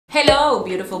Hello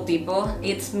beautiful people,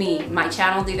 it's me. My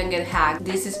channel didn't get hacked.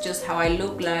 This is just how I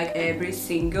look like every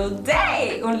single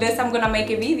day, unless I'm gonna make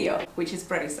a video, which is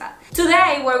pretty sad.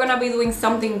 Today we're gonna be doing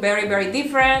something very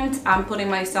different. I'm putting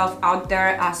myself out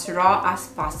there as raw as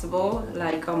possible.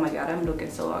 Like, oh my god, I'm looking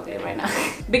so ugly right now.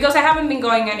 Because I haven't been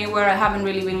going anywhere, I haven't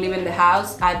really been leaving the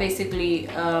house. I basically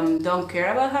don't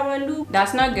care about how I look.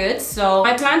 That's not good. So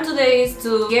my plan today is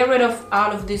to get rid of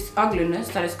all of this ugliness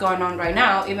that is going on right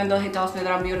now, even though he tells me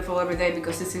that I'm beautiful every day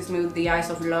because he sees me with the eyes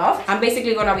of love. I'm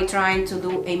basically gonna be trying to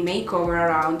do a makeover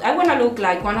around. I wanna look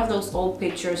like one of those old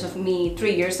pictures of me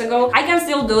 3 years ago. I can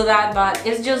still do that, but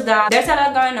it's just that there's a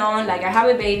lot going on. Like, I have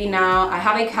a baby now, I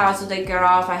have a house to take care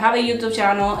of, I have a YouTube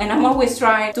channel, and I'm always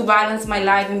trying to balance my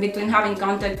life in between having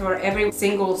content for every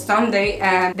single Sunday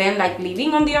and then like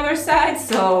living on the other side.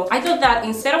 So I thought that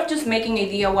instead of just making a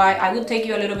DIY, I would take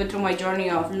you a little bit through my journey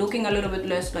of looking a little bit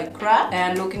less like crap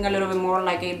and looking a little bit more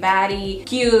like a baddie,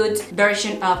 cute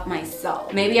version of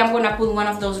myself. Maybe I'm gonna put one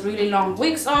of those really long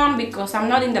wigs on because I'm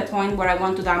not in the point where I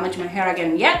want to damage my hair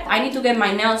again yet. I need to get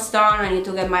my nails done, I need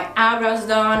to get my eyebrows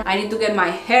done, I need to get my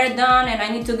hair done, and I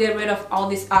need to get rid of all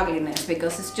this ugliness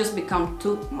because it's just become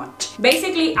too much.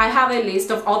 Basically, I have a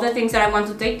list of all the things that I want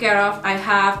to take care of. I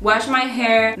have wash my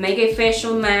hair, make a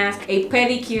facial mask, a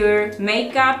pedicure,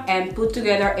 makeup, and put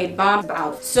together a bomb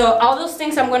bath. So all those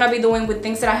things I'm gonna be doing with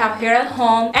things that I have here at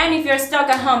home. And if you're stuck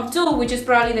at home too, which is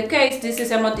probably the case, this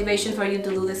is a motivation for you to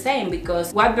do the same,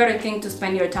 because what better thing to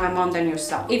spend your time on than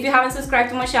yourself? If you haven't subscribed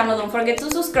to my channel, don't forget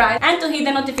to subscribe and to hit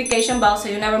the notification bell so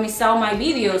you never miss out my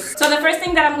videos. So the first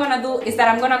thing that I'm gonna do is that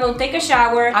I'm gonna go take a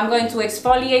shower, I'm going to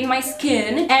exfoliate my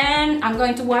skin, and I'm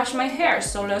going to wash my hair.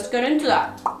 So let's get into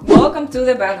that. Welcome to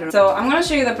the bathroom. So I'm gonna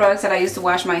show you the products that I use to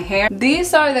wash my hair.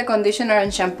 These are the conditioner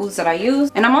and shampoos that I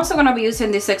use, and I'm also gonna be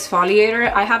using this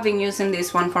exfoliator. I have been using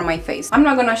this one for my face. I'm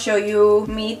not gonna show you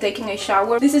me taking a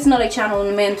shower. This is not a channel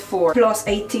meant for plus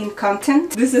 18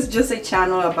 content. This is just a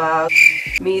channel about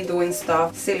me doing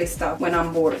stuff, silly stuff when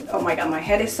I'm bored. Oh my god, my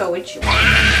head is so itchy.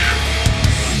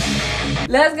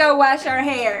 Let's go wash our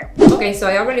hair. Okay, so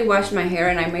I already washed my hair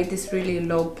and I made this really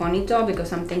low ponytail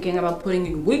because I'm thinking about putting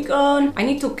a wig on. I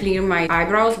need to clear my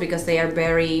eyebrows because they are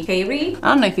very hairy. I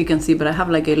don't know if you can see, but I have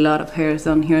like a lot of hairs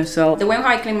on here. So the way how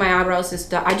I clean my eyebrows is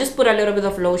that I just put a little bit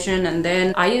of lotion and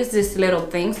then I use this little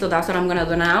thing. So that's what I'm gonna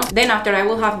do now. Then after I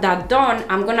will have that done,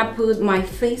 I'm gonna put my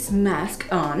face mask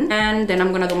on and then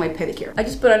I'm gonna do my pedicure. I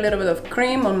just put a little bit of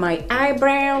cream on my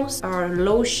eyebrows or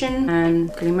lotion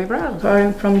and clean my brows.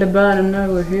 Starting from the bottom, now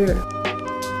we're here.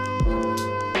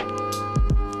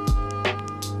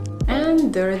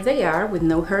 And there they are with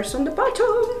no hairs on the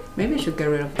bottom. Maybe I should get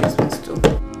rid of these ones too.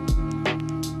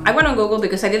 I went on Google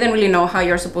because I didn't really know how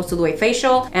you're supposed to do a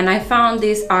facial, and I found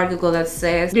this article that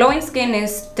says glowing skin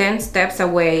is 10 steps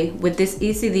away with this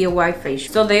easy DIY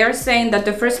facial. So they are saying that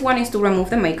the first one is to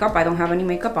remove the makeup. I don't have any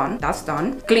makeup on. That's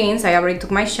done. Cleanse. I already took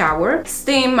my shower.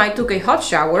 Steam. I took a hot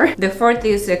shower. The fourth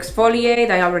is exfoliate.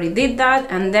 I already did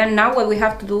that. And then now what we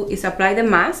have to do is apply the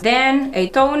mask, then a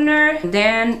toner,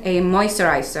 then a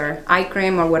moisturizer, eye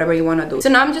cream, or whatever you want to do. So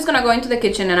now I'm just gonna go into the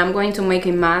kitchen and I'm going to make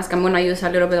a mask. I'm gonna use a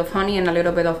little bit of honey and a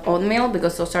little bit of oatmeal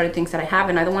because those are the things that I have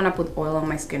and I don't want to put oil on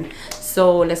my skin.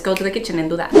 So let's go to the kitchen and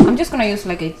do that. I'm just gonna use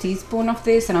like a teaspoon of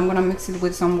this and I'm gonna mix it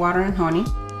with some water and honey.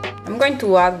 I'm going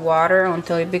to add water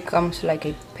until it becomes like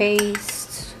a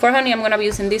paste. For honey, I'm gonna be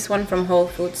using this one from Whole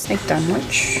Foods. Take that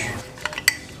much.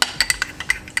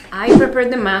 I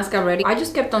prepared the mask already. I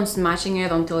just kept on smashing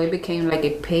it until it became like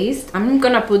a paste. I'm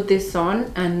gonna put this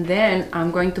on and then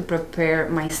I'm going to prepare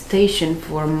my station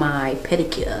for my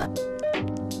pedicure.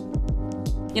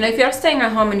 You know, if you're staying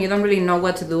at home and you don't really know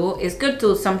what to do, it's good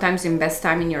to sometimes invest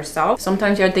time in yourself.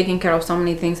 Sometimes you're taking care of so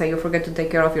many things that you forget to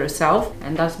take care of yourself,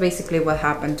 and that's basically what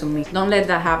happened to me. Don't let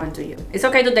that happen to you. It's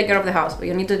okay to take care of the house, but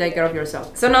you need to take care of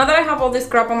yourself. So now that I have all this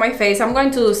crap on my face, I'm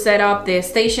going to set up the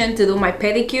station to do my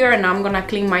pedicure, and I'm gonna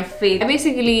clean my feet. I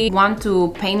basically want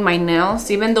to paint my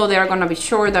nails, even though they're gonna be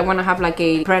short. I wanna have like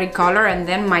a pretty color, and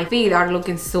then my feet are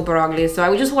looking super ugly. So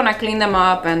I just wanna clean them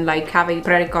up and like have a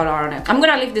pretty color on it. I'm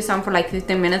gonna leave this on for like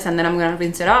 15 minutes and then I'm gonna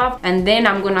rinse it off and then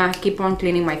I'm gonna keep on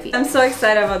cleaning my feet. I'm so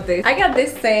excited about this. I got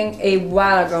this thing a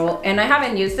while ago and I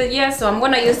haven't used it yet, so I'm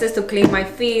gonna use this to clean my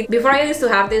feet. Before I used to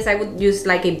have this, I would use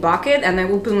like a bucket and I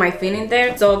would put my feet in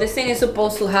there. So this thing is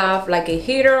supposed to have like a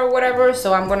heater or whatever,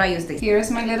 so I'm gonna use this. Here's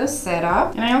my little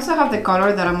setup, and I also have the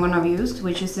color that I'm gonna use,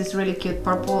 which is this really cute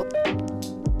purple.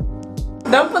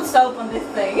 Don't put soap on this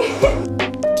thing.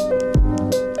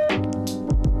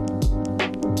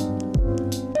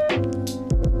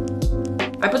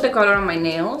 I put the color on my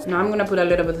nails. Now I'm gonna put a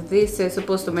little bit of this. It's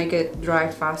supposed to make it dry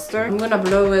faster. I'm gonna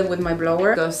blow it with my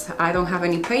blower because I don't have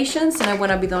any patience and I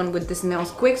wanna be done with these nails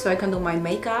quick so I can do my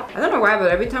makeup. I don't know why, but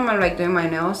every time I'm like doing my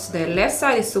nails, the left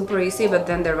side is super easy, but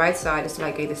then the right side is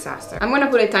like a disaster. I'm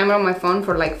gonna put a timer on my phone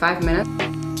for like 5 minutes.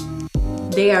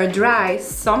 They are dry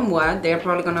somewhat. They're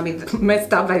probably gonna be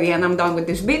messed up by the end I'm done with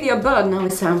this video, but now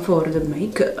it's time for the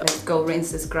makeup. Let's go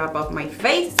rinse the scrub off my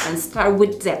face and start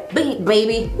with the beat,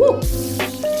 baby. Woo!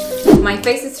 My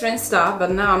face is rinsed off,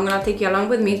 but now I'm gonna take you along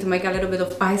with me to make a little bit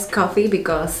of iced coffee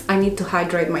because I need to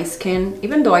hydrate my skin.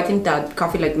 Even though I think that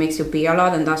coffee like makes you pee a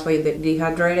lot and that's why you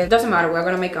dehydrate it. Doesn't matter, we're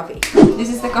gonna make coffee. This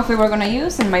is the coffee we're gonna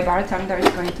use and my bartender is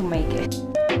going to make it.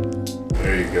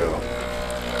 There you go.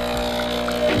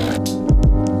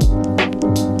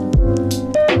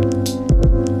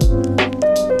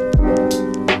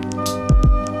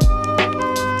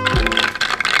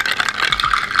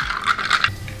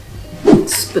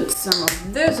 Put some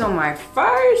of this on my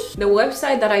face. The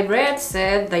website that I read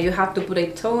said that you have to put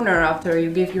a toner after you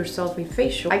give yourself a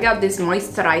facial. I got this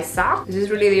moisturizer. This is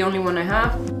really the only one I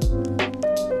have.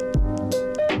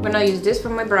 I'm gonna use this for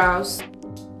my brows.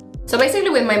 So basically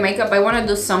with my makeup, I want to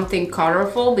do something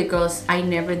colorful because I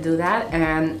never do that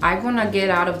and I want to get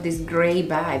out of this gray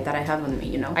vibe that I have on me,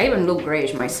 you know. I even look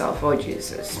grayish myself, oh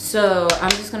Jesus. So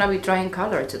I'm just gonna be trying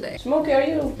color today. Smokey, are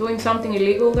you doing something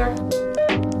illegal there?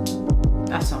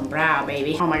 That's some brow,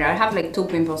 baby. Oh my god, I have like 2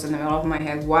 pimples in the middle of my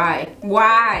head. Why?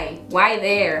 Why? Why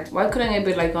there? Why couldn't it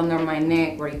be like under my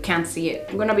neck where you can't see it?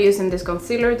 I'm gonna be using this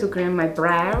concealer to create my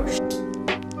brows.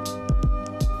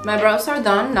 My brows are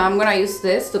done. Now I'm gonna use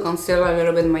this to conceal a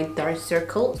little bit my dark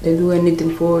circles. They do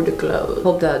anything for the clothes.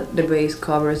 Hope that the base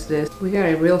covers this. We got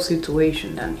a real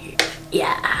situation down here.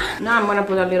 Yeah. Now I'm gonna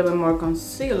put a little bit more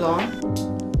concealer.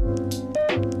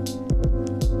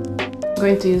 I'm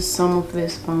going to use some of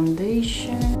this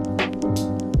foundation,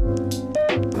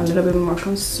 a little bit more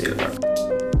concealer,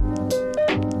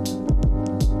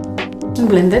 and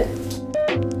blend it.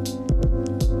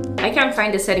 I can't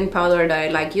find the setting powder that I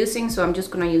like using, so I'm just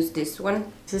gonna use this one.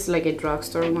 This is like a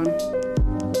drugstore one.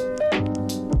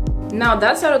 Now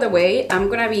that's out of the way, I'm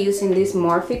gonna be using this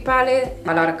Morphe palette,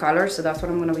 a lot of colors, so that's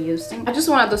what I'm gonna be using. I just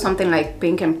wanna do something like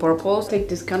pink and purple. Take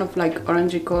this kind of like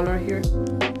orangey color here.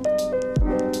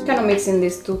 Kind of mixing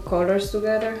these 2 colors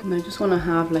together, and I just want to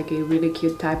have like a really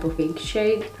cute type of pink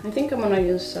shade. I think I'm gonna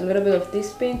use a little bit of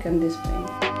this pink and this pink.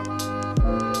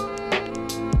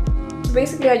 So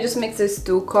basically I just mix these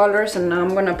 2 colors and now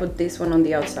I'm gonna put this one on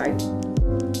the outside.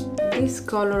 This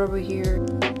color over here,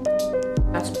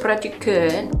 that's pretty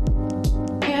good.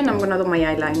 And I'm gonna do my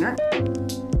eyeliner.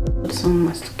 Put some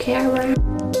mascara.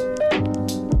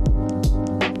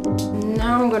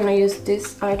 Now I'm gonna use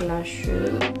this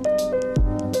eyelashes.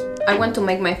 I want to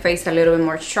make my face a little bit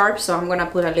more sharp, so I'm gonna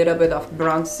put a little bit of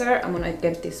bronzer. I'm gonna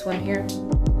get this one here.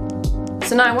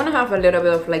 So now I want to have a little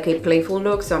bit of like a playful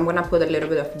look, so I'm gonna put a little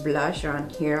bit of blush on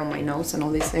here on my nose and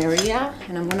all this area,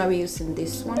 and I'm gonna be using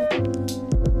this one.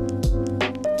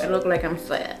 I look like I'm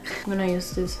fat. I'm gonna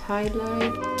use this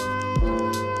highlight.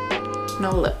 No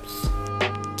lips.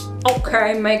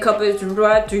 Okay, makeup is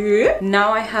ready.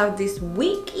 Now I have this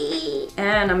wiggy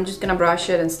and I'm just gonna brush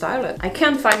it and style it. I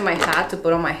can't find my hat to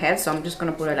put on my head, so I'm just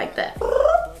gonna put it like that.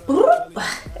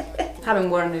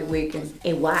 Haven't worn a wig in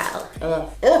a while.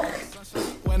 Ugh.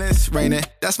 When it's raining,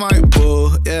 that's my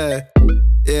boo, yeah.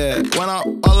 Yeah, when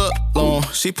I'm all alone,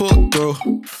 she pulled through.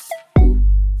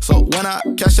 So when I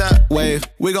catch that wave,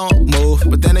 we gon' move.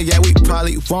 But then again, we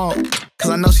probably won't,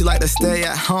 cause I know she like to stay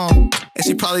at home. And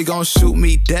she probably gon' shoot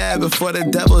me dead before the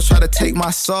devil try to take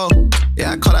my soul.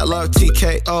 Yeah, I call that love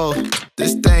TKO.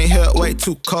 This thing here way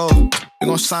too cold. We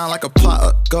gon' shine like a pot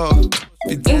of gold.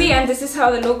 In the end, this is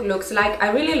how the look looks like. I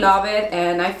really love it,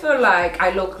 and I feel like I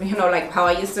look, you know, like how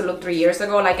I used to look 3 years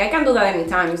ago. Like I can do that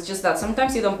anytime. It's just that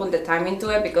sometimes you don't put the time into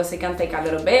it because it can take a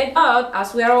little bit. But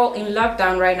as we are all in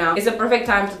lockdown right now, it's a perfect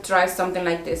time to try something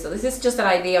like this. So this is just an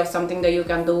idea of something that you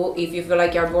can do if you feel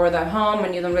like you're bored at home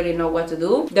and you don't really know what to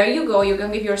do. There you go. You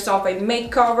can give yourself a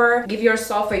makeover, give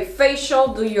yourself a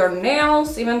facial, do your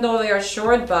nails, even though they are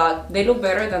short, but they look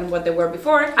better than what they were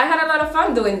before. I had a lot of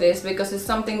fun doing this because it's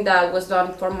something that was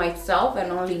done for myself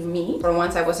and only me. For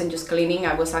once, I wasn't just cleaning,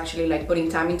 I was actually like putting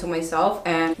time into myself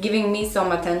and giving me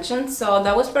some attention. So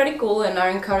that was pretty cool, and I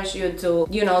encourage you to,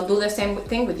 you know, do the same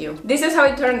thing with you. This is how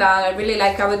it turned out. I really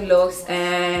like how it looks,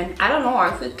 and I don't know,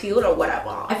 I feel cute or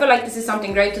whatever. I feel like this is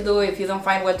something great to do. If you don't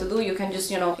find what to do, you can just,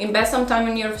 you know, invest some time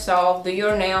in yourself, do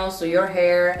your nails, do your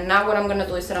hair. And now what I'm gonna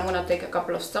do is that I'm gonna take a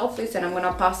couple of selfies outfits and I'm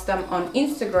gonna post them on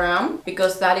Instagram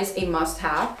because that is a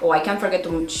must-have. Oh, I can't forget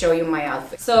to show you my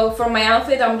outfit. So for my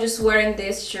outfit, I'm just wearing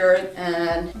this shirt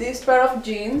and this pair of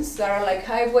jeans that are like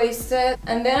high-waisted,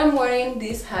 and then I'm wearing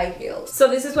these high heels. So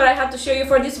this is what I had to show you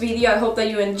for this video. I hope that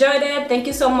you enjoyed it. Thank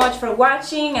you so much for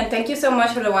watching, and thank you so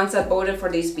much for the ones that voted for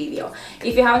this video.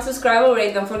 If you haven't subscribed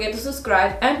already, don't forget to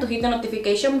subscribe and to hit the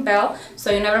notification bell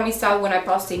so you never miss out when I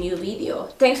post a new video.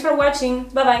 Thanks for watching.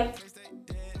 Bye bye.